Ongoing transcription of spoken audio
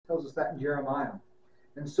tells us that in Jeremiah.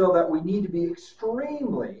 And so that we need to be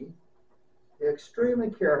extremely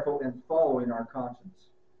careful in following our conscience.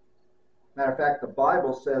 Matter of fact, the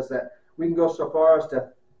Bible says that we can go so far as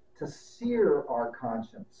to sear our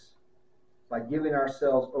conscience by giving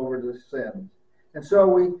ourselves over to sin. And so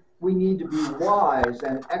we need to be wise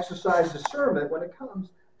and exercise discernment when it comes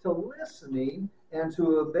to listening and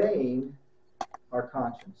to obeying our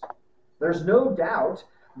conscience. There's no doubt,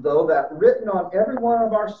 though, that written on every one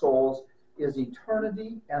of our souls is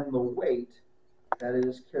eternity and the weight that it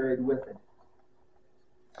is carried with it.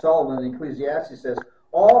 Solomon in Ecclesiastes says,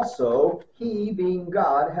 also, he, being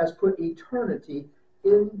God, has put eternity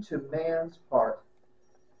into man's heart.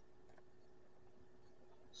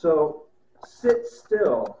 So, sit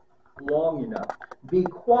still long enough. Be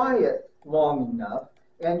quiet long enough,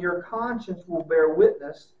 and your conscience will bear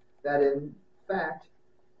witness that, in fact,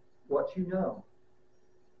 what you know.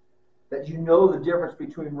 That you know the difference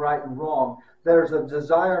between right and wrong. There's a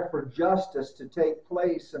desire for justice to take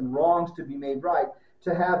place and wrongs to be made right.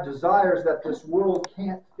 To have desires that this world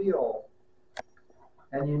can't feel.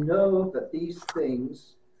 And you know that these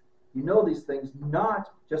things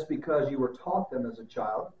not just because you were taught them as a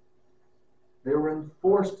child. They were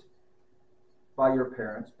enforced by your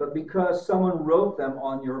parents, but because someone wrote them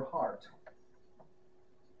on your heart.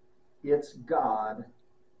 It's God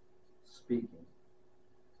speaking.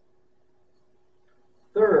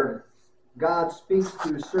 Third, God speaks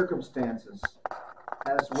through circumstances,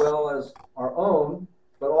 as well as our own,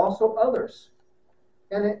 but also others.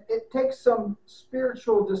 And it takes some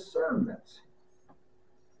spiritual discernment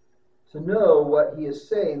to know what he is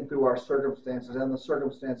saying through our circumstances and the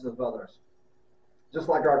circumstances of others. Just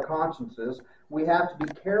like our consciences, we have to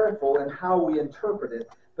be careful in how we interpret it,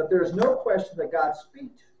 but there's no question that God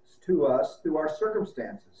speaks to us through our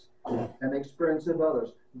circumstances and the experience of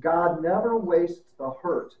others. God never wastes a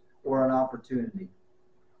hurt or an opportunity.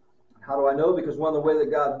 How do I know? Because one of the ways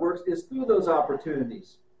that God works is through those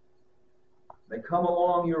opportunities. They come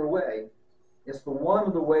along your way. It's one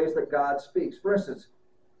of the ways that God speaks. For instance,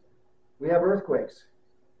 we have earthquakes.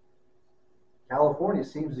 California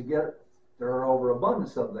seems to get, there are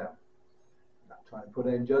overabundance of them. I'm not trying to put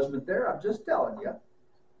any judgment there. I'm just telling you.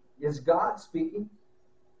 Is God speaking?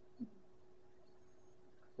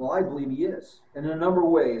 Well, I believe he is. And in a number of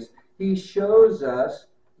ways. He shows us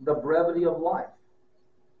the brevity of life.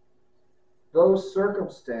 Those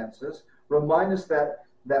circumstances remind us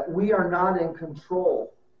that we are not in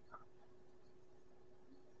control.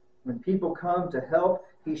 When people come to help,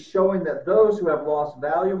 he's showing that those who have lost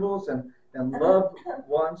valuables and loved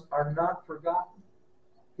ones are not forgotten.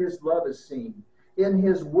 His love is seen. In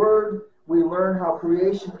his word, we learn how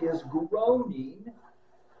creation is groaning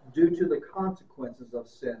due to the consequences of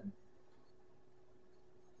sin.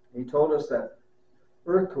 He told us that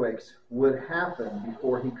earthquakes would happen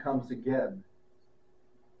before he comes again.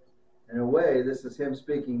 In a way, this is him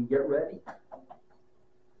speaking, get ready.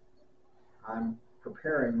 I'm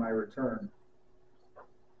preparing my return.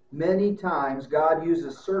 Many times, God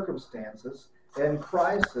uses circumstances and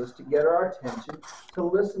crisis to get our attention to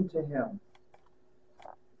listen to him.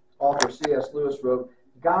 Author C.S. Lewis wrote,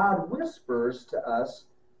 God whispers to us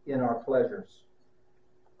in our pleasures.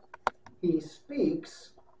 He speaks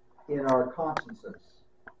in our consciences,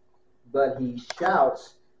 but he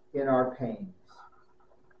shouts in our pains.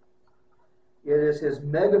 It is his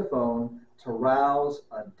megaphone to rouse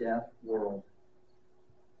a deaf world.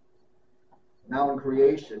 Now in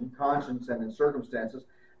creation, conscience, and in circumstances,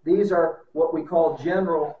 these are what we call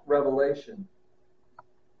general revelation.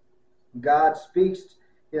 God speaks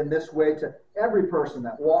in this way to every person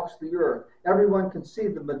that walks the earth. Everyone can see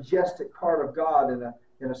the majestic part of God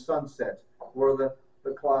in a sunset, or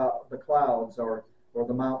the clouds, or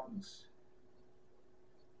the mountains.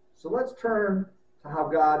 So let's turn to how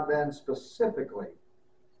God then specifically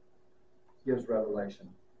gives revelation.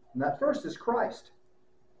 And that first is Christ.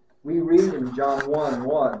 We read in John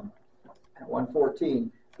 1:1 and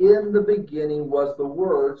 1:14, in the beginning was the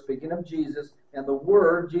Word, speaking of Jesus, and the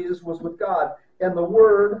Word, Jesus, was with God, and the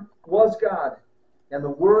Word was God. And the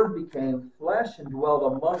Word became flesh and dwelt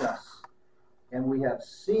among us. And we have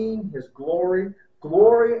seen his glory,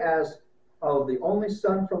 glory as of the only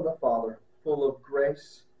Son from the Father, full of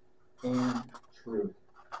grace and truth.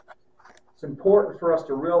 It's important for us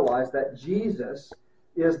to realize that Jesus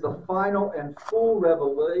is the final and full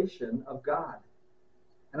revelation of God.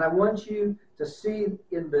 And I want you to see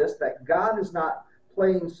in this that God is not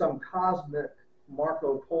playing some cosmic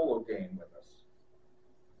Marco Polo game with us.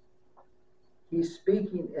 He's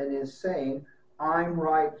speaking and is saying, I'm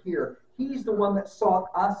right here. He's the one that sought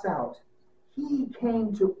us out. He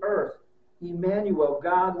came to earth Emmanuel,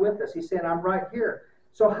 God with us. He's saying, I'm right here.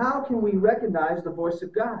 So how can we recognize the voice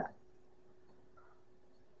of God?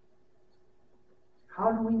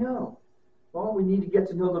 How do we know? Well, we need to get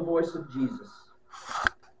to know the voice of Jesus.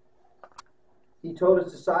 He told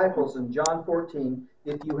his disciples in John 14,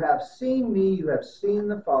 if you have seen me, you have seen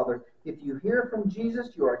the Father. If you hear from Jesus,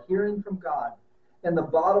 you are hearing from God. And the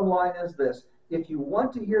bottom line is this: if you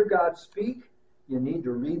want to hear God speak, you need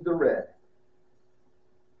to read the red.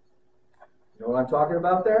 You know what I'm talking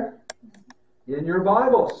about there? In your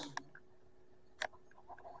Bibles.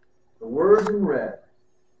 The words in red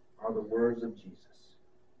are the words of Jesus.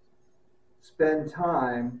 Spend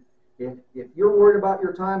time. If you're worried about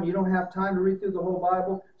your time, you don't have time to read through the whole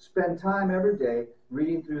Bible, spend time every day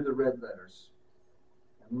reading through the red letters.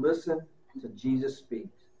 And listen to Jesus speak,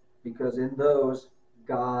 because in those,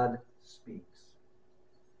 God speaks.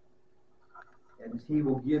 And he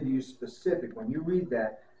will give you specific. When you read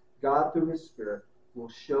that, God through his Spirit will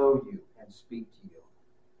show you and speak to you.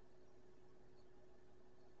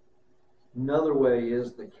 Another way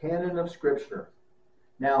is the canon of Scripture.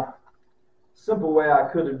 Now, simple way I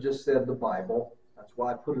could have just said the Bible. That's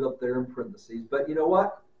why I put it up there in parentheses. But you know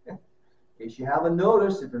what? In case you haven't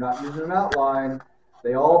noticed, if you're not using an outline,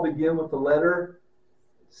 they all begin with the letter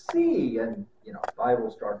C. And,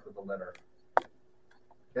 Bible starts with the letter.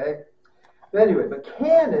 Okay? But anyway, but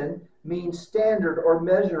canon means standard or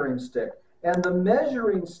measuring stick. And the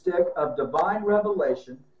measuring stick of divine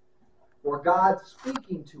revelation, or God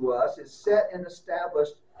speaking to us, is set and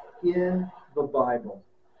established in the Bible.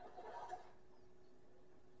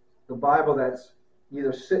 The Bible that's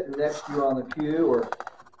either sitting next to you on the pew or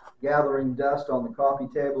gathering dust on the coffee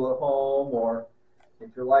table at home, or if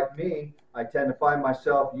you're like me, I tend to find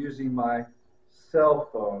myself using my cell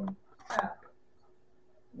phone app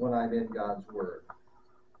when I'm in God's Word.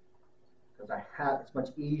 Because it's much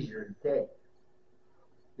easier to take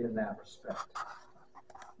in that respect.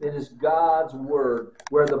 It is God's Word.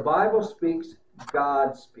 Where the Bible speaks,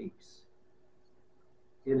 God speaks.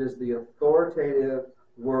 It is the authoritative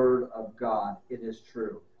Word of God. It is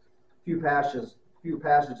true. Few passages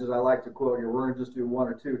I like to quote here. We're going to just do one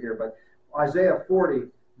or two here. But Isaiah 40,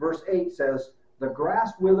 verse 8 says, the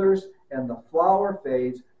grass withers and the flower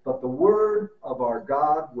fades, but the word of our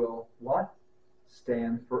God will what?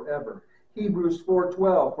 Stand forever. Hebrews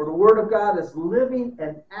 4:12, for the word of God is living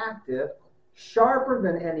and active, sharper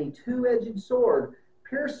than any two-edged sword,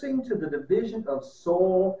 piercing to the division of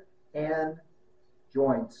soul and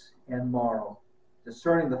joints and marrow,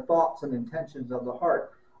 discerning the thoughts and intentions of the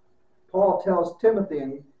heart. Paul tells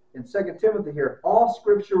Timothy in 2 Timothy here, all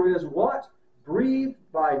Scripture is what? Breathed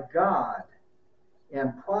by God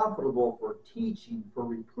and profitable for teaching, for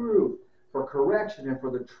reproof, for correction, and for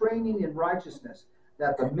the training in righteousness,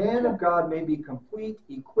 that the man of God may be complete,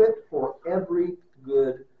 equipped for every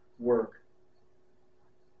good work.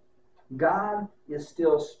 God is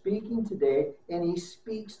still speaking today, and he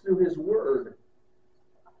speaks through his word.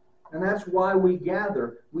 And that's why we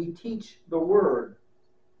gather. We teach the word.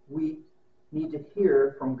 We need to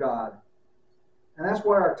hear from God. And that's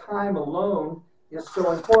why our time alone is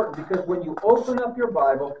so important, because when you open up your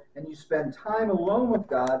Bible and you spend time alone with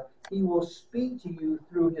God, he will speak to you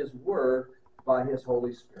through his word by his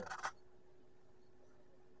Holy Spirit.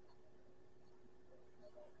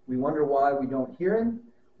 We wonder why we don't hear him.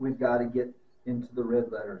 We've got to get into the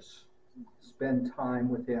red letters. Spend time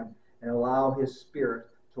with him and allow his Spirit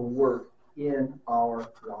to work in our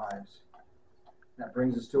lives. That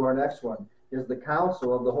brings us to our next one, is the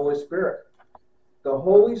counsel of the Holy Spirit. The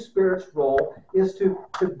Holy Spirit's role is to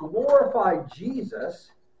glorify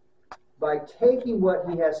Jesus by taking what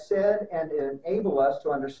he has said and enable us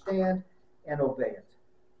to understand and obey it.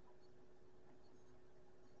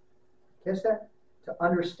 Catch that? To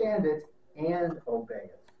understand it and obey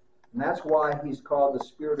it. And that's why he's called the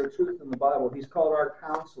Spirit of truth in the Bible. He's called our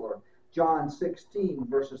counselor. John 16,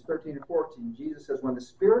 verses 13 and 14. Jesus says, when the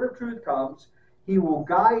Spirit of truth comes, he will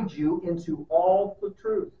guide you into all the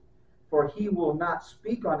truth. For he will not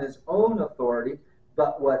speak on his own authority,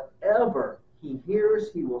 but whatever he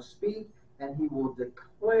hears, he will speak, and he will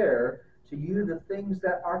declare to you the things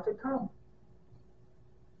that are to come.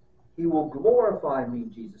 He will glorify me,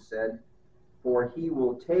 Jesus said, for he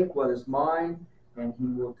will take what is mine and he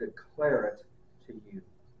will declare it to you.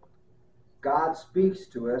 God speaks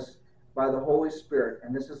to us by the Holy Spirit,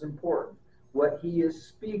 and this is important. What he is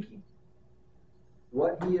speaking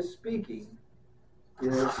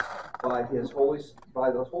is by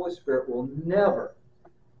the Holy Spirit will never,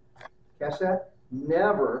 catch that?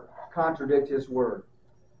 Never contradict his word.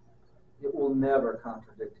 It will never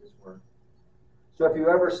contradict his word. So if you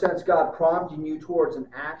ever sense God prompting you towards an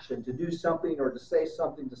action, to do something or to say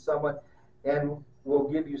something to someone, and we'll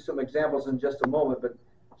give you some examples in just a moment, but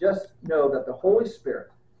just know that the Holy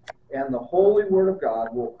Spirit and the Holy Word of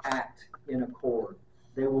God will act in accord.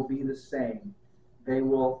 They will be the same. They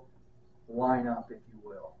will line up, if you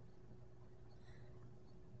will.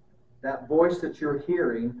 That voice that you're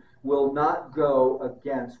hearing will not go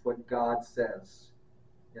against what God says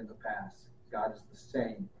in the past. God is the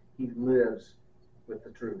same. He lives with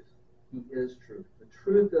the truth. He is truth. The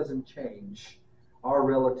truth doesn't change. Our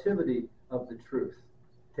relativity of the truth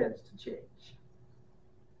tends to change.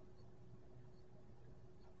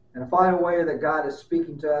 And a final way that God is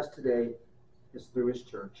speaking to us today is through His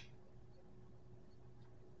church.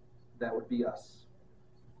 That would be us.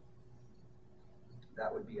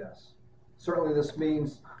 That would be us. Certainly this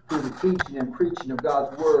means through the teaching and preaching of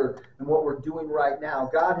God's Word and what we're doing right now.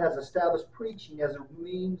 God has established preaching as a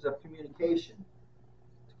means of communication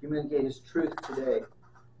to communicate His truth today.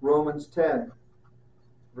 Romans 10,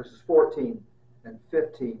 verses 14 and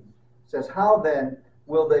 15 says, "How then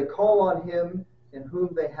will they call on Him in whom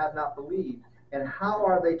they have not believed? And how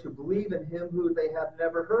are they to believe in Him who they have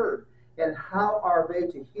never heard? And how are they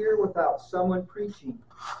to hear without someone preaching?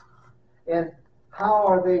 And how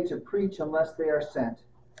are they to preach unless they are sent?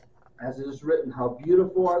 As it is written, how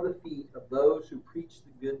beautiful are the feet of those who preach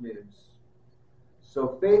the good news."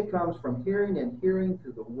 So faith comes from hearing, and hearing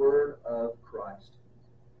through the word of Christ.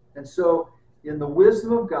 And so, in the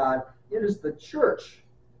wisdom of God, it is the church,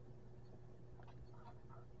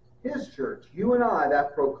 His church, you and I,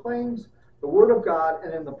 that proclaims the word of God,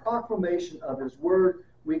 and in the proclamation of His word,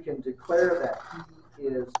 we can declare that He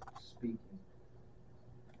is speaking.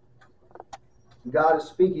 God is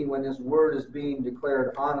speaking when His word is being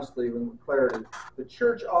declared honestly and with clarity. The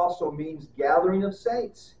church also means gathering of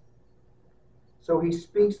saints. So He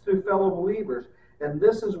speaks through fellow believers. And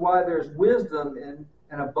this is why there's wisdom in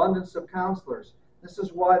an abundance of counselors. This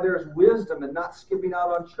is why there's wisdom in not skipping out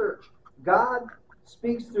on church. God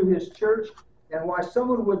speaks through His church, and why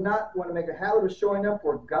someone would not want to make a habit of showing up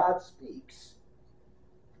where God speaks,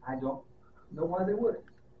 I don't know why they wouldn't.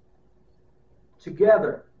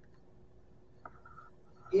 Together,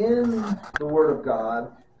 in the Word of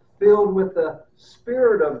God, filled with the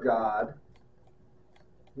Spirit of God,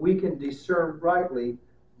 we can discern rightly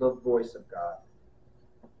the voice of God.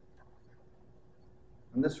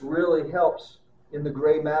 And this really helps in the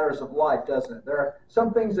gray matters of life, doesn't it? There are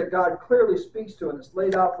some things that God clearly speaks to, and it's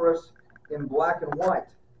laid out for us in black and white.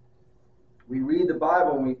 We read the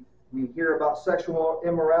Bible and we hear about sexual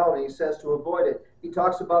immorality. He says to avoid it. He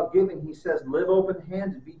talks about giving. He says live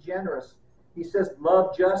open-handed, be generous. He says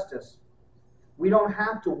love justice. We don't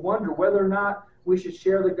have to wonder whether or not we should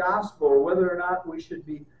share the gospel or whether or not we should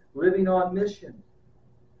be living on mission.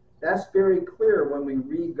 That's very clear when we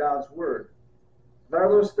read God's word. There are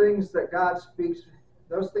those things that God speaks,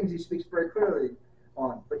 those things He speaks very clearly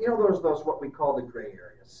on. But those what we call the gray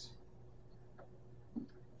areas.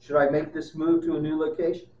 Should I make this move to a new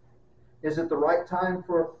location? Is it the right time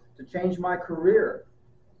to change my career?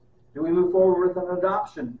 Do we move forward with an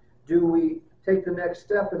adoption? Do we take the next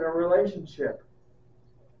step in a relationship?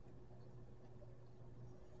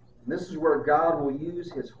 And this is where God will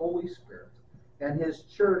use His Holy Spirit and His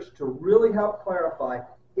church to really help clarify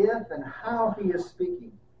if and how He is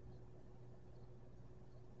speaking.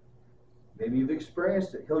 Maybe you've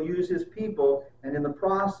experienced it. He'll use His people, and in the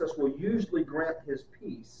process will usually grant His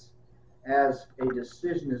peace as a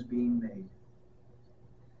decision is being made.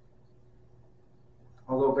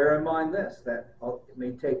 Although bear in mind this, that it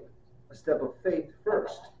may take a step of faith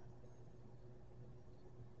first.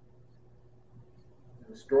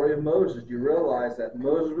 In the story of Moses, you realize that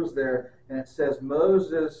Moses was there, and it says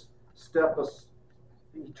Moses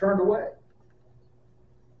he turned away,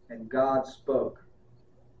 and God spoke.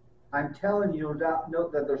 I'm telling you,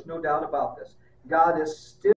 that there's no doubt about this. God is still